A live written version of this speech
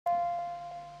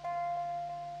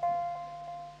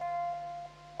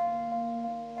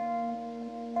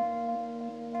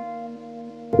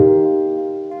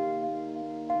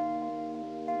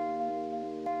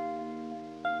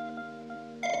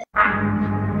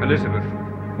Elizabeth,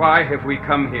 why have we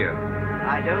come here?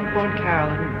 I don't want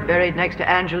Carolyn buried next to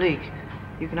Angelique.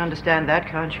 You can understand that,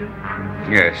 can't you?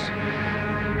 Yes.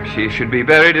 She should be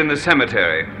buried in the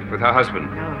cemetery with her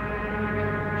husband.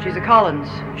 No. She's a Collins.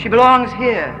 She belongs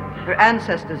here. Her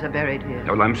ancestors are buried here.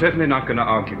 Well, I'm certainly not going to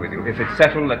argue with you. If it's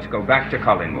settled, let's go back to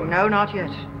Collingwood. No, not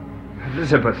yet.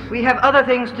 Elizabeth. We have other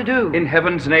things to do. In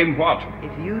heaven's name, what?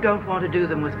 If you don't want to do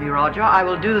them with me, Roger, I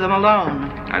will do them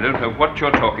alone. I don't know what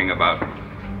you're talking about.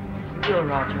 You will,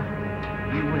 Roger.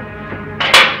 You will.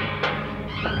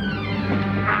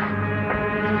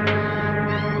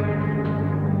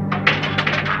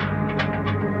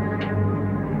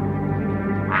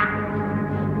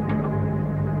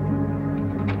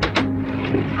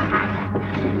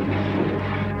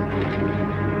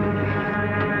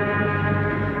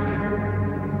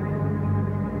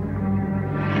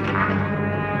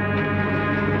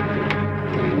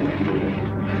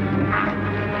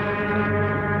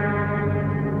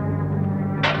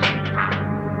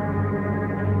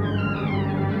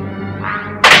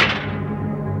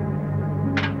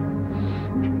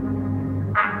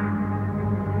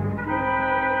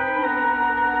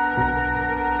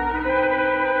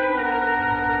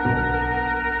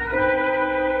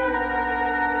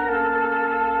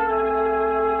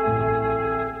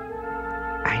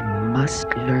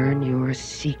 Learn your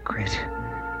secret.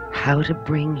 How to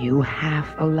bring you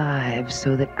half alive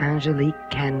so that Angelique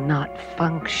cannot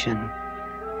function.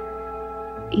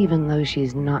 Even though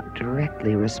she's not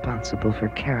directly responsible for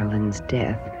Carolyn's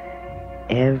death,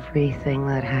 everything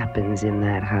that happens in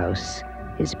that house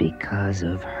is because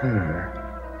of her.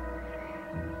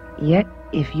 Yet,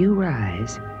 if you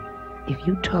rise, if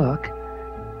you talk,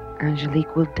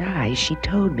 Angelique will die. She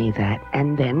told me that,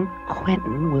 and then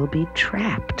Quentin will be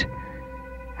trapped.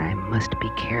 I must be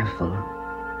careful,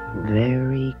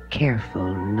 very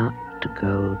careful not to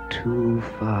go too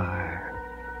far.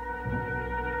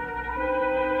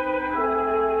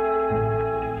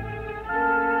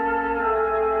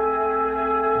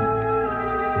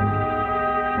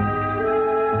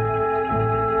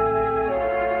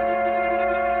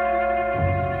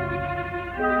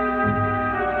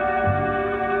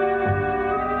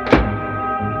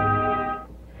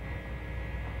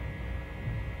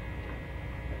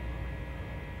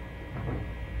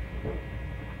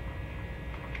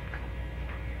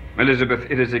 Elizabeth,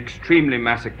 it is extremely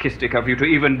masochistic of you to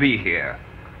even be here.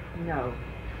 No.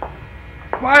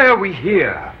 Why are we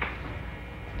here?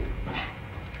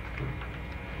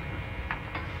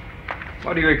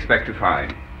 What do you expect to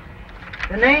find?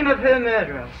 The name of her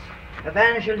murderer, of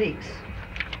Angelique's.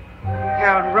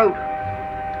 Carolyn wrote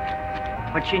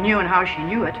what she knew and how she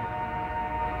knew it.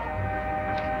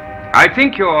 I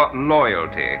think your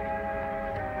loyalty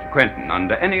to Quentin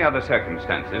under any other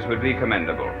circumstances would be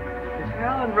commendable. If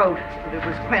Carolyn wrote that it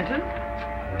was Quentin,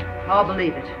 I'll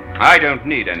believe it. I don't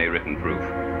need any written proof.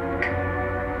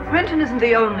 Quentin isn't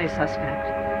the only suspect.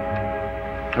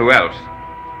 Who else?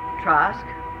 Trask.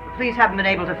 The police haven't been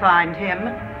able to find him.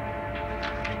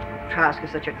 Trask is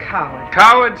such a coward.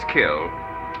 Cowards kill.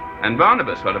 And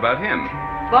Barnabas, what about him?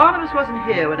 Barnabas wasn't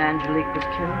here when Angelique was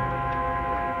killed.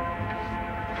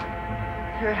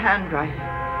 Her handwriting.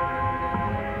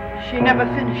 She never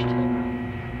finished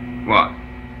it. What?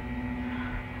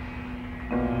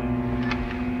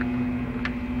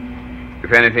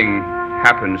 If anything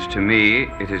happens to me,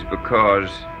 it is because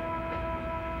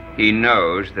he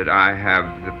knows that I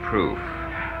have the proof.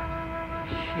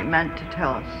 She meant to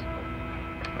tell us.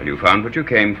 Well, you found what you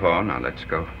came for. Now let's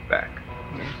go back.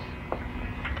 Yes.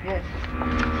 Yes.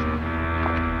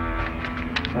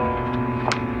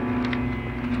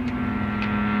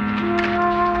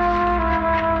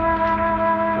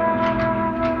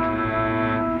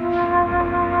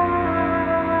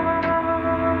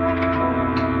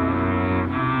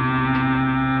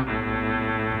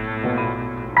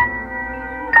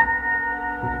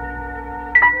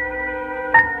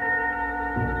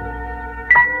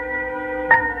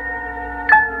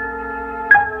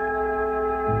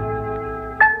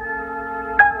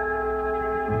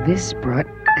 This brought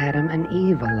Adam and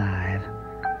Eve alive.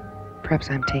 Perhaps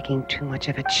I'm taking too much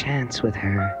of a chance with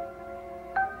her.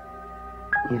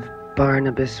 If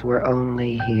Barnabas were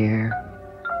only here.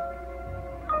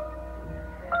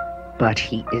 But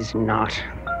he is not,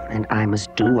 and I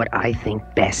must do what I think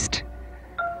best.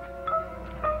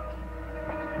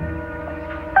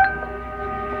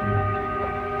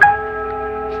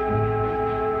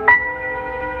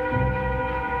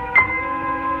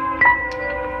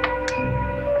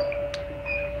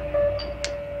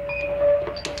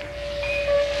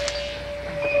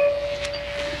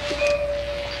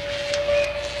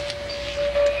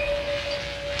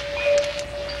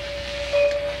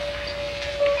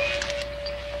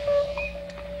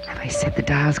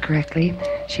 dials correctly.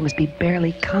 She must be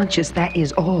barely conscious, that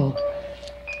is all.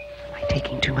 Am I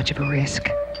taking too much of a risk?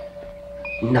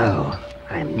 No,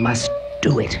 I must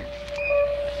do it.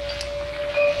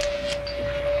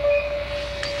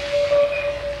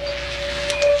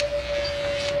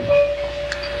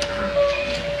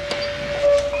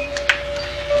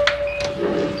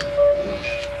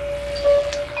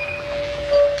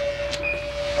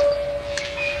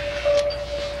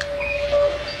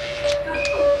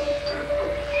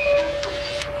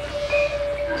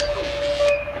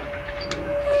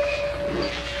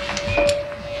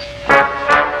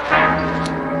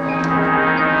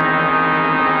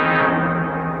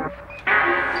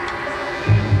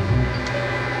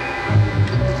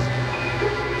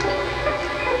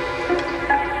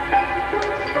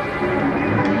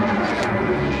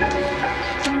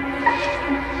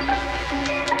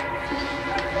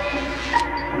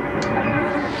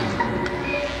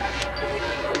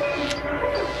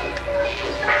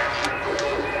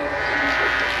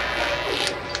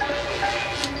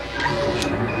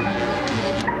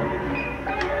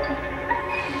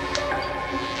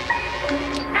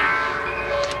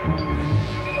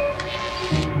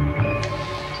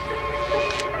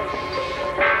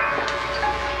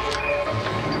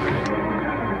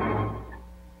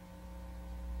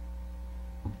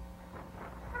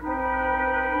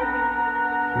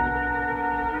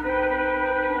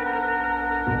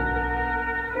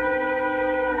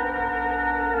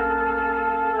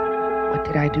 What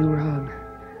did I do wrong?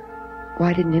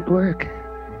 Why didn't it work?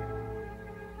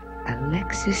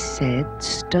 Alexis said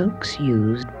Stokes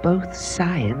used both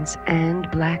science and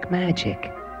black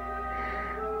magic.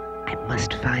 I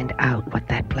must find out what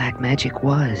that black magic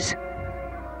was.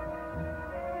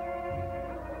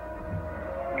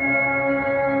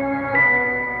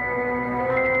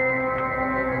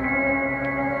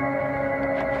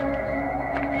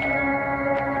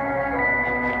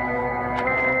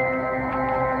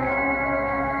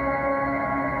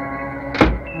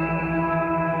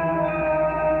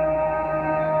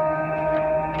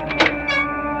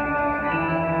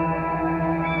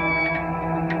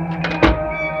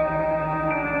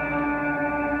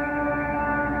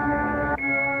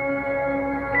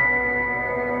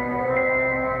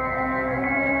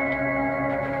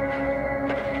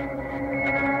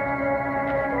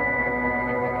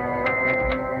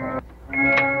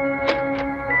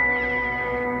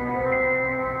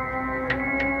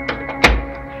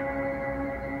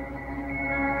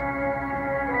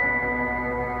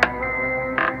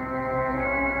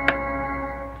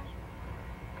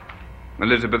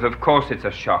 Elizabeth, of course it's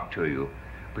a shock to you,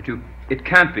 but it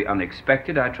can't be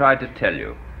unexpected. I tried to tell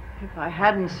you. If I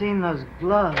hadn't seen those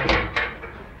gloves.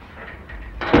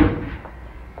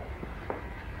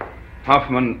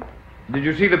 Hoffman, did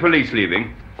you see the police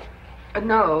leaving?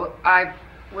 No, I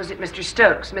was at Mr.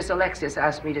 Stokes. Miss Alexis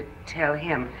asked me to tell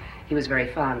him. He was very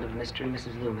fond of Mr. and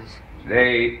Mrs. Loomis.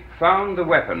 They found the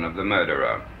weapon of the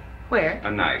murderer. Where?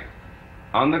 A knife.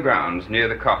 On the grounds near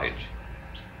the cottage.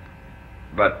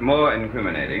 But more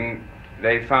incriminating,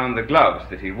 they found the gloves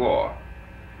that he wore.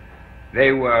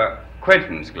 They were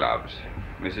Quentin's gloves.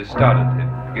 Mrs. Stoddard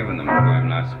had given them to him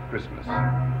last Christmas.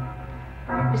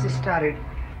 Mrs. Stoddard,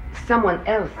 someone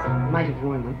else might have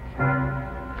worn them.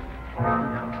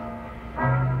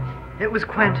 It was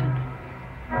Quentin.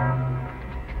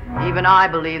 Even I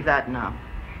believe that now.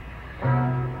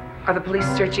 Are the police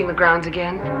searching the grounds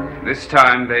again? This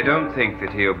time, they don't think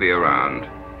that he'll be around.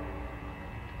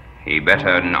 He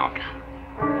better not.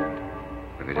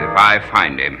 Because if I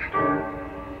find him...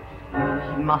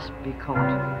 He must be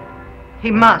caught.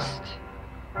 He must.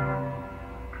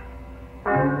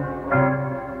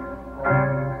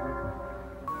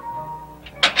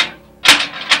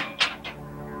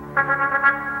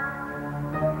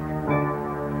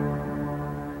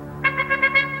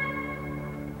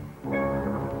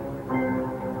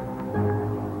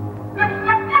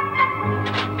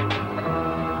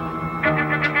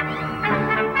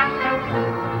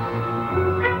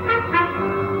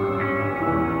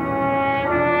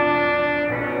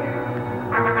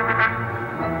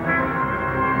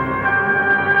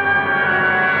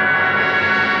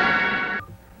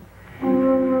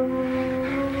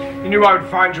 You knew I would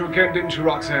find you again, didn't you,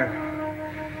 Roxanne?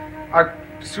 I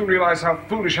soon realized how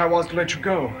foolish I was to let you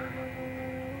go.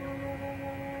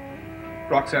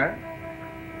 Roxanne?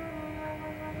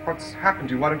 What's happened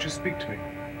to you? Why don't you speak to me?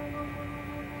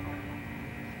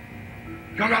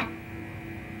 You're not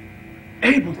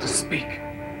able to speak.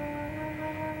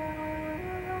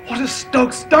 What has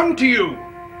Stokes done to you?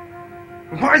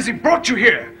 And why has he brought you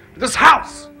here, to this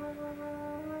house?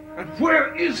 And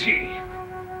where is he?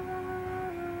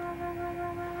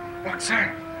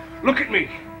 Roxanne, look at me.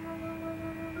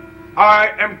 I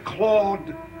am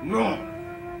Claude North.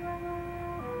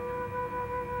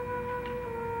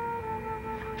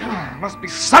 Must be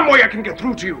some way I can get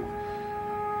through to you.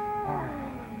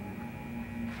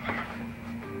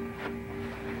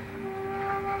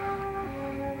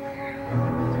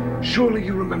 Surely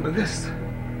you remember this.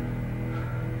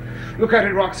 Look at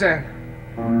it, Roxanne,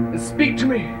 and speak to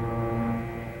me.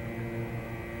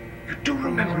 You do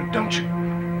remember it, don't you?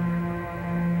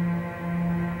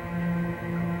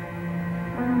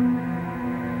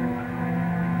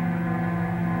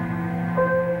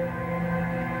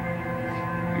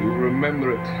 You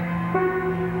remember it.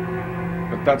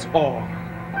 But that's all.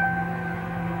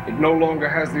 It no longer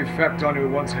has the effect on you it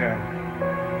once had.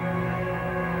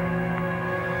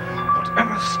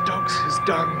 Whatever Stokes has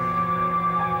done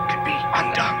can be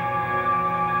undone.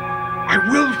 I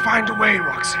will find a way,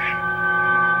 Roxanne.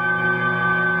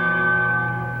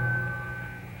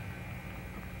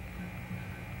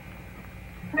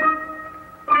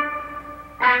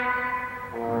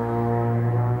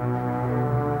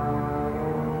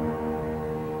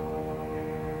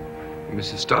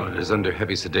 Mrs. Stoddard is under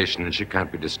heavy sedation and she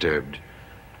can't be disturbed.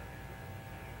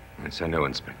 Yes, I know,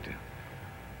 Inspector.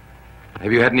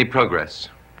 Have you had any progress?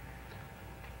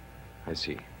 I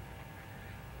see.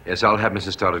 Yes, I'll have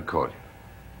Mrs. Stoddard called.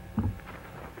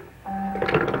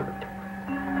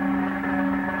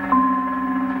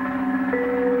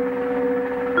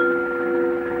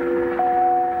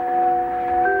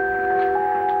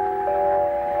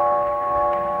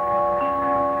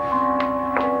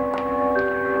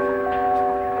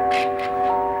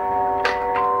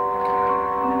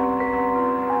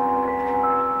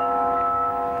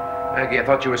 Maggie, I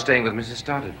thought you were staying with Mrs.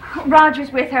 Stoddard.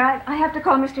 Roger's with her. I have to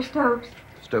call Mr. Stokes.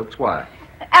 Stokes, why?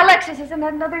 Alexis has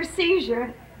another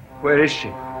seizure. Where is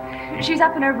she? She's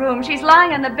up in her room. She's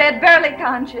lying on the bed, barely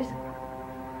conscious.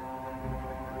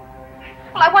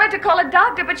 Well, I wanted to call a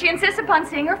doctor, but she insists upon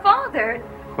seeing her father.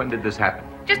 When did this happen?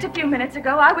 Just a few minutes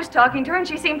ago, I was talking to her, and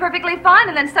she seemed perfectly fine,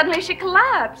 and then suddenly she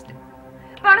collapsed.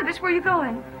 Barnabas, where are you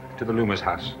going? To the Loomis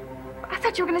house. I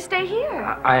thought you were going to stay here.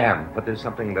 I am, but there's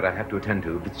something that I have to attend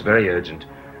to. It's very urgent.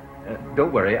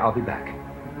 Don't worry, I'll be back.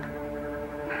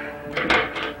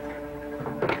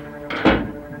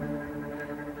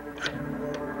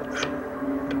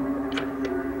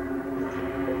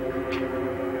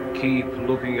 Keep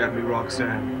looking at me,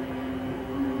 Roxanne.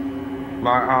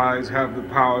 My eyes have the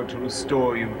power to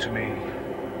restore you to me,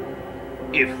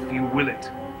 if you will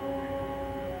it.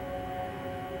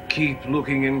 Keep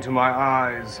looking into my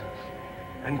eyes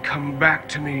and come back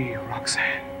to me,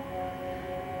 Roxanne.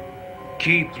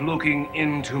 Keep looking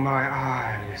into my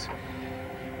eyes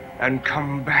and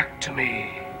come back to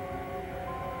me.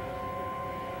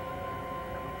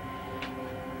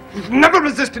 You've never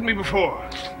resisted me before.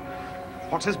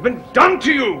 What has been done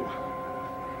to you?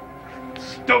 If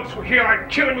Stokes were here, I'd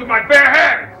kill him with my bare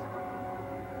hands.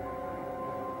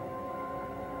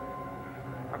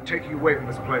 I'm taking you away from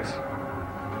this place.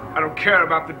 I don't care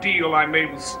about the deal I made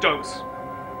with Stokes.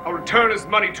 I'll return his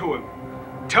money to him.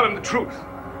 Tell him the truth.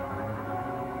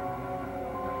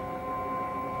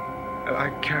 And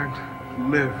I can't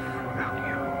live without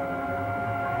you.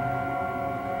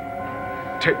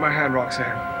 Take my hand,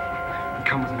 Roxanne, and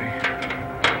come with me.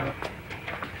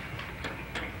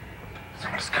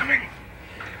 Someone's coming.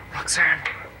 Roxanne,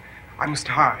 I must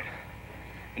hide.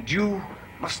 And you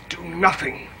must do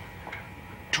nothing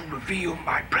to reveal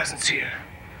my presence here.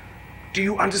 Do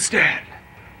you understand?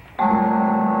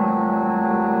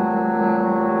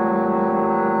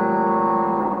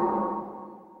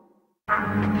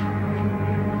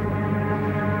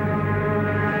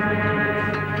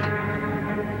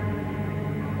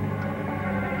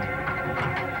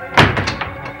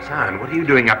 Roxanne, what are you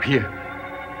doing up here?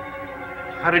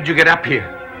 How did you get up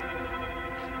here?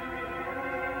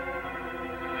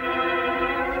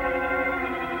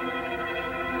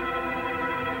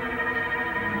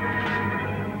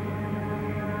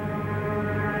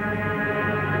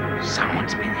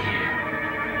 Someone's been here.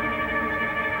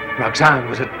 Roxanne,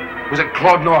 was it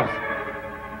Claude North?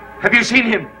 Have you seen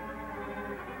him?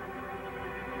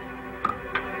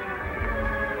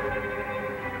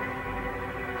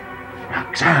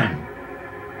 Roxanne,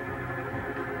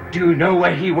 do you know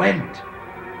where he went?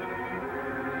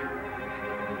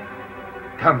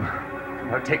 Come,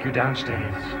 I'll take you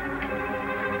downstairs.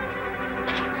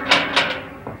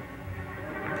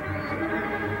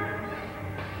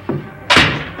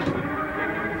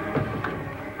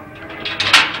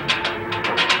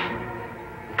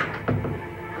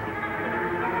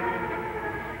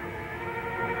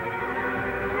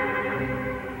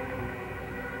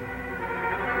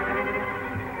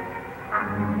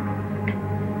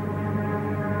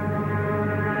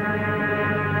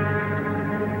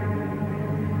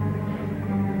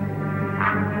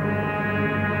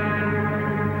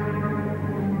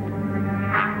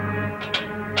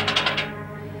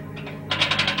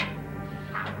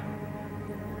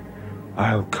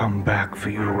 I'll come back for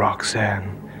you,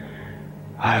 Roxanne.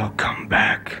 I'll come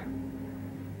back.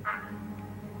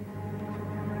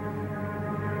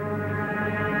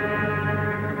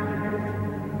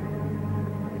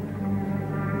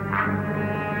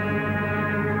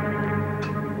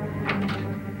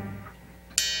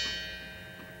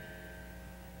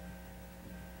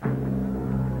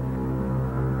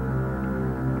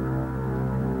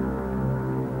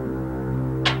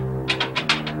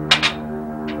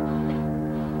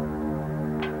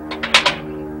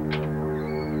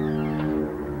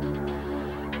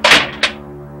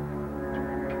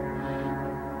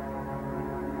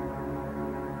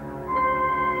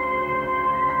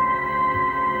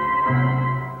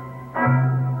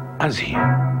 Ozzy.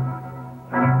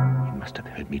 He must have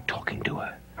heard me talking to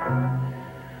her.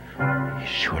 He's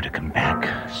sure to come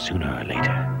back sooner or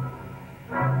later.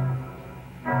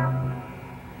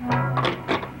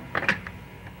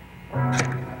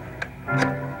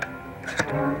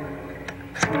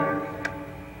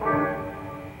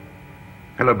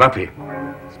 Hello, Buffy.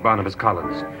 It's Barnabas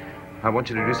Collins. I want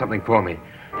you to do something for me.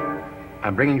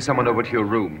 I'm bringing someone over to your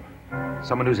room.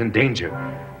 Someone who's in danger.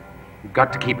 You've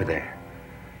got to keep her there.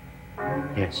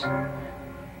 Yes.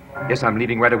 Yes, I'm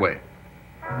leaving right away.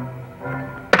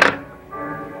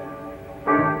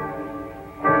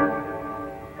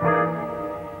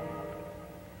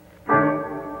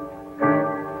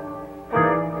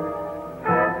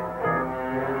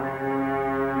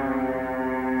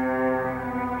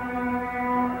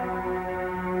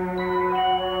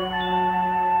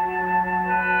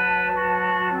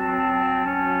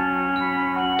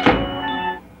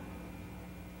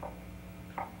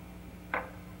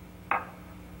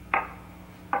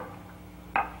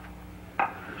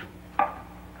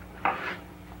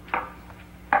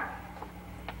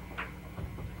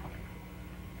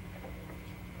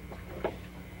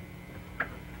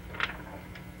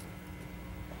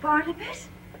 Barnabas?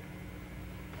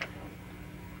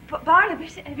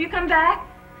 Barnabas, have you come back?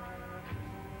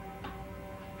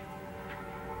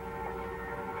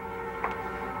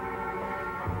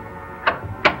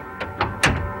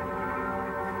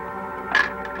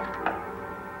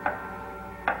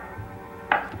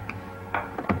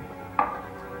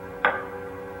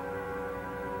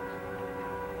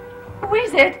 Who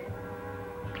is it?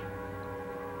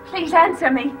 Please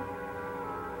answer me.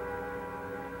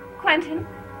 Quentin?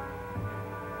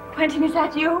 Quentin, is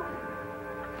that you?